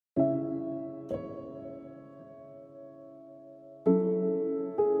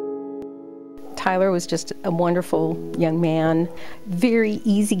Tyler was just a wonderful young man, very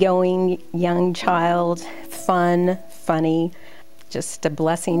easygoing young child, fun, funny, just a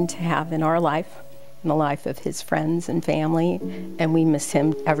blessing to have in our life, in the life of his friends and family, and we miss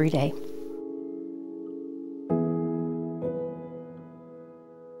him every day.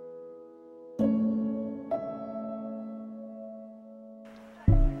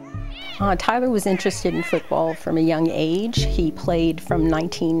 Tyler was interested in football from a young age. He played from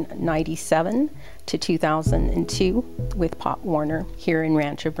 1997 to 2002 with Pop Warner here in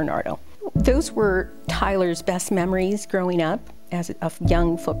Rancho, Bernardo. Those were Tyler's best memories growing up as a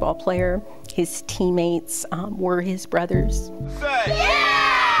young football player. His teammates were his brothers. Yeah!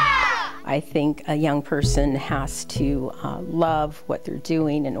 I think a young person has to love what they're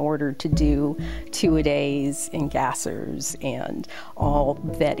doing in order to do two-a-days and gassers and all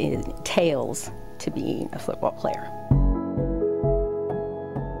that it entails to being a football player.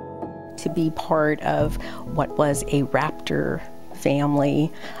 To be part of what was a Raptor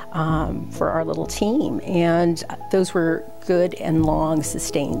family for our little team, and those were good and long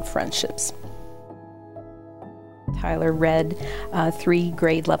sustained friendships. Tyler read 3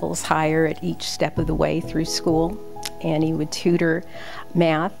 grade levels higher at each step of the way through school, and he would tutor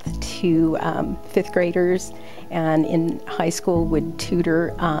math to 5th graders, and in high school would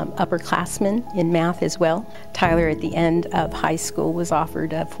tutor upperclassmen in math as well. Tyler at the end of high school was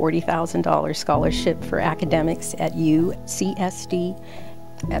offered a $40,000 scholarship for academics at UCSD.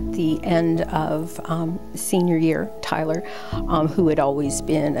 At the end of senior year, Tyler, who had always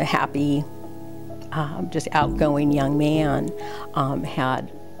been a happy, just outgoing young man,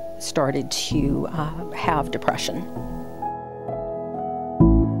 had started to have depression.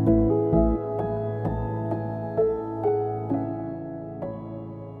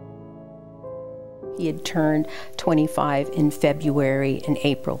 He had turned 25 in February, and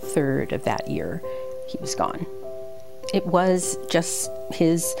April 3rd of that year, he was gone. It was just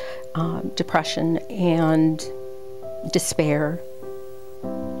his depression and despair.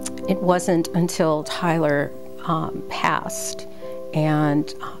 It wasn't until Tyler passed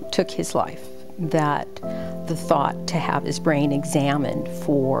and took his life that the thought to have his brain examined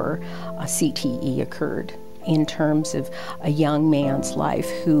for a CTE occurred, in terms of a young man's life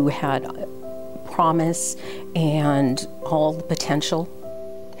who had promise and all the potential,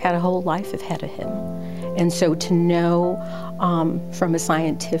 had a whole life ahead of him. And so to know from a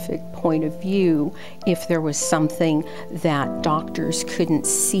scientific point of view, if there was something that doctors couldn't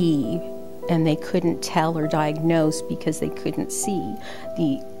see and they couldn't tell or diagnose because they couldn't see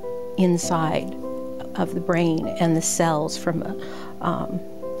the inside of the brain and the cells from a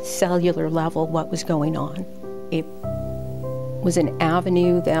cellular level, what was going on. It was an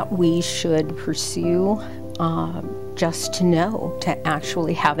avenue that we should pursue, just to know, to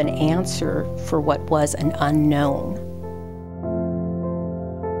actually have an answer for what was an unknown.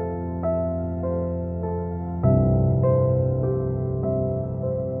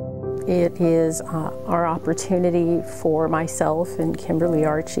 It is our opportunity for myself and Kimberly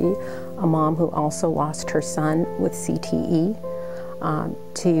Archie, a mom who also lost her son with CTE,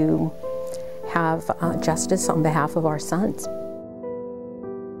 to have justice on behalf of our sons.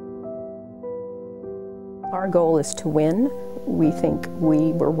 Our goal is to win. We think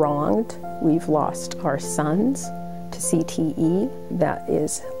we were wronged. We've lost our sons to CTE. That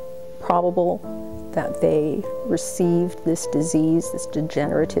is probable that they received this disease, this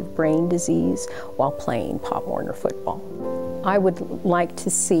degenerative brain disease, while playing Pop Warner football. I would like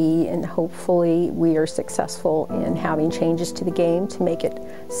to see, and hopefully we are successful in having changes to the game to make it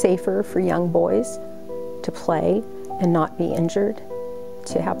safer for young boys to play and not be injured,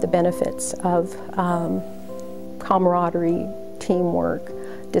 to have the benefits of camaraderie, teamwork,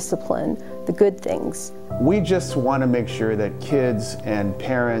 discipline, the good things. We just want to make sure that kids and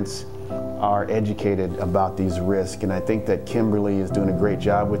parents are educated about these risks, and I think that Kimberly is doing a great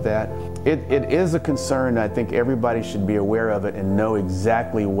job with that. It is a concern. I think everybody should be aware of it and know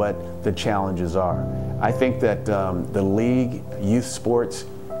exactly what the challenges are. I think that the league, youth sports,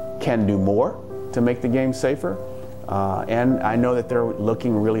 can do more to make the game safer, and I know that they're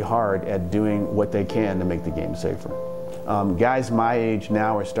looking really hard at doing what they can to make the game safer. Guys my age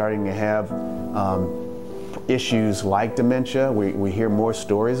now are starting to have issues like dementia. We hear more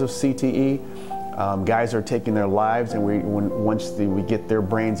stories of CTE. Guys are taking their lives, and once we get their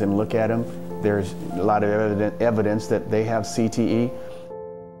brains and look at them, there's a lot of evidence that they have CTE.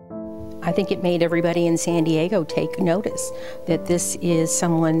 I think it made everybody in San Diego take notice that this is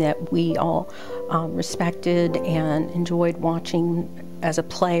someone that we all respected and enjoyed watching as a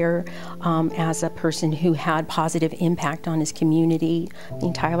player, as a person who had positive impact on his community. I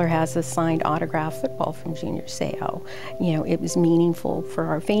mean, Tyler has a signed autographed football from Junior Seau. You know, it was meaningful for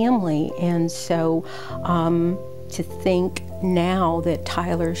our family, and so to think now that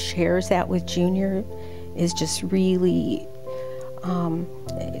Tyler shares that with Junior is just really,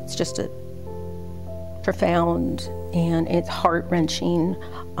 it's just a profound and it's heart-wrenching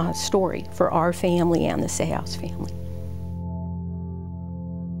story for our family and the Seau's family.